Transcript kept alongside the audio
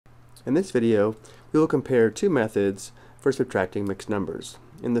In this video, we will compare two methods for subtracting mixed numbers.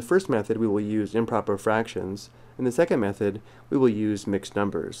 In the first method, we will use improper fractions. In the second method, we will use mixed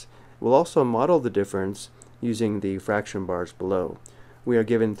numbers. We'll also model the difference using the fraction bars below. We are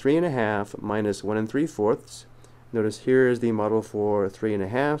given 3½ minus 1 3/4. Notice here is the model for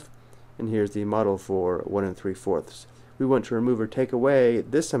 3½, and here's the model for 1 3/4. We want to remove or take away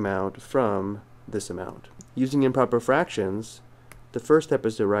this amount from this amount. Using improper fractions, the first step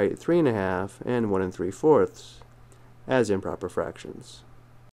is to write 3½ and 1 3/4 as improper fractions.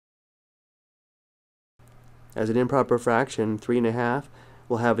 As an improper fraction, 3½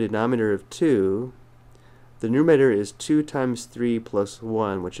 will have a denominator of 2. The numerator is 2 times 3 plus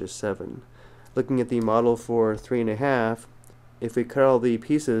 1, which is 7. Looking at the model for 3½, if we cut all the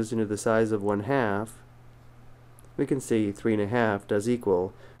pieces into the size of 1/2, we can see 3½ does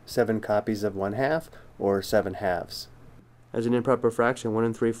equal 7 copies of 1/2, or 7 halves. As an improper fraction,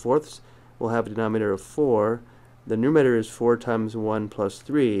 1 3/4 will have a denominator of 4. The numerator is 4 times 1 plus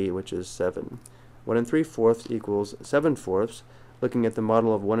 3, which is 7. 1 3/4 equals 7/4. Looking at the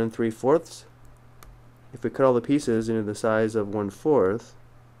model of 1 3/4, if we cut all the pieces into the size of 1/4,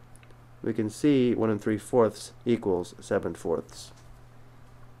 we can see 1 3/4 equals 7/4.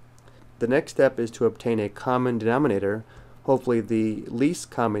 The next step is to obtain a common denominator, hopefully the least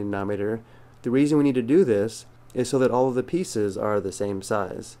common denominator. The reason we need to do this is so that all of the pieces are the same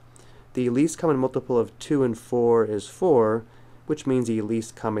size. The least common multiple of 2 and 4 is 4, which means the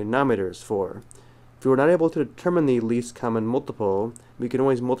least common denominator is 4. If we were not able to determine the least common multiple, we can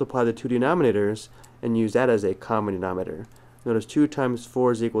always multiply the two denominators and use that as a common denominator. Notice 2 times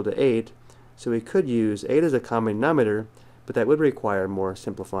 4 is equal to 8, so we could use 8 as a common denominator, but that would require more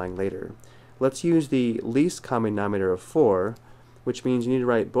simplifying later. Let's use the least common denominator of 4, which means you need to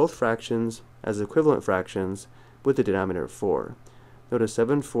write both fractions as equivalent fractions with the denominator of 4. Notice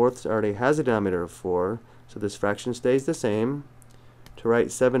 7/4 already has a denominator of 4, so this fraction stays the same. To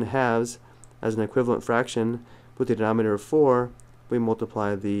write 7 halves as an equivalent fraction with the denominator of 4, we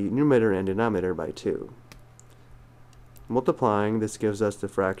multiply the numerator and denominator by 2. Multiplying, this gives us the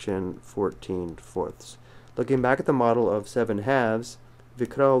fraction 14/4. Looking back at the model of 7 halves, if we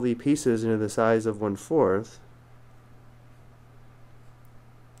cut all the pieces into the size of 1/4,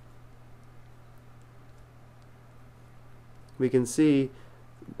 we can see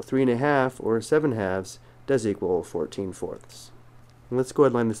 3½ or 7 halves does equal 14/4. Let's go ahead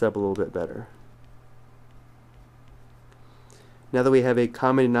and line this up a little bit better. Now that we have a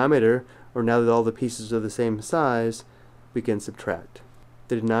common denominator, or now that all the pieces are the same size, we can subtract.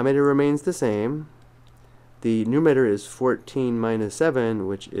 The denominator remains the same. The numerator is 14 minus 7,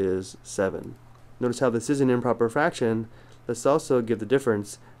 which is 7. Notice how this is an improper fraction. Let's also give the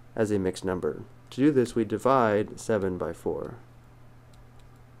difference as a mixed number. To do this, we divide 7 by 4.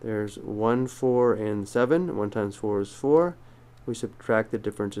 There's 1, 4, and 7. 1 times 4 is 4. We subtract, the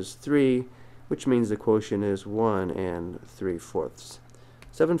difference is 3, which means the quotient is 1 3/4.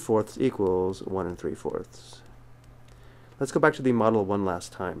 7/4 equals 1 3/4. Let's go back to the model one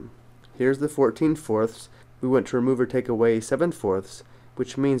last time. Here's the 14/4. We want to remove or take away 7/4,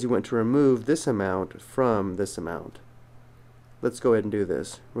 which means we want to remove this amount from this amount. Let's go ahead and do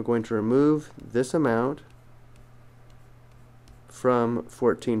this. We're going to remove this amount from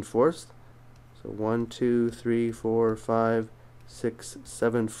 14/4. So 1, 2, 3, 4, 5, 6,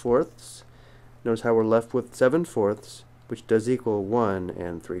 7/4. Notice how we're left with 7/4, which does equal 1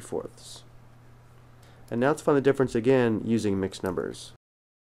 3/4. And now let's find the difference again using mixed numbers.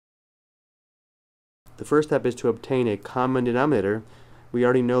 The first step is to obtain a common denominator. We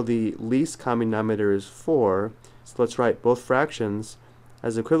already know the least common denominator is 4, so let's write both fractions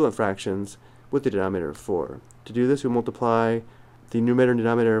as equivalent fractions with the denominator of 4. To do this, we multiply the numerator and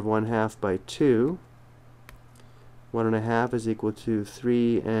denominator of 1/2 by 2. 1 1/2 is equal to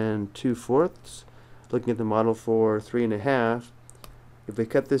 3 2/4. Looking at the model for 3½, if we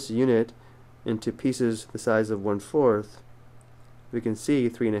cut this unit into pieces the size of 1/4, we can see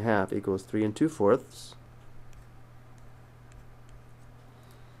 3½ equals 3 2/4.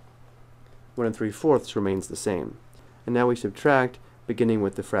 1 3/4 remains the same. And now we subtract, beginning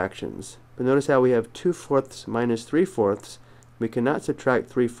with the fractions. But notice how we have 2/4 minus 3/4. We cannot subtract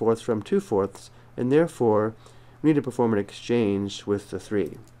 3/4 from 2/4, and therefore we need to perform an exchange with the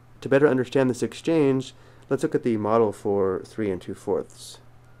 3. To better understand this exchange, let's look at the model for 3 2/4.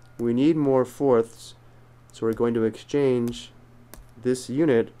 We need more fourths, so we're going to exchange this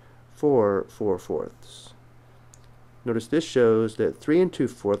unit for 4/4. Notice this shows that 3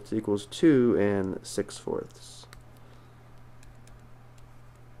 2/4 equals 2 6/4.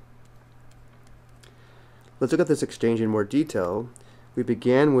 Let's look at this exchange in more detail. we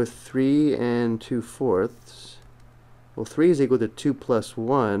began with 3 and 2/4. Well, 3 is equal to 2 plus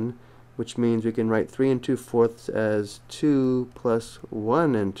 1, which means we can write 3 and 2/4 as 2 plus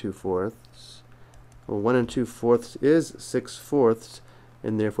 1 and 2/4. Well, 1 and 2/4 is 6/4,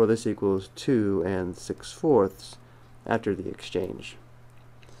 and therefore this equals 2 and 6/4 after the exchange.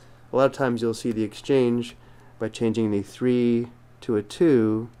 A lot of times you'll see the exchange by changing the 3 to a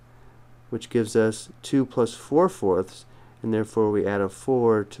 2, which gives us 2 plus 4/4, and therefore we add a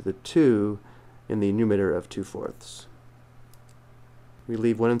 4 to the 2 in the numerator of 2/4. We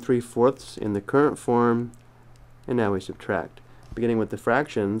leave 1 and 3/4 in the current form, and now we subtract. Beginning with the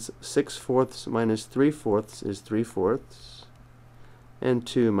fractions, 6/4 minus 3/4 is 3/4, and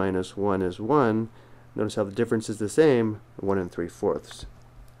 2 minus 1 is 1. Notice how the difference is the same, 1 and 3/4.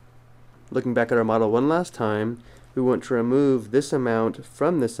 Looking back at our model one last time, we want to remove this amount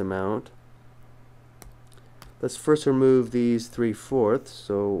from this amount. Let's first remove these 3/4,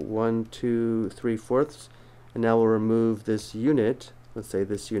 so 1, 2, 3/4, and now we'll remove this unit, let's say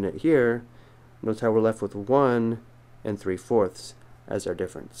this unit here. Notice how we're left with 1 and 3/4 as our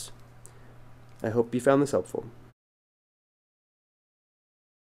difference. I hope you found this helpful.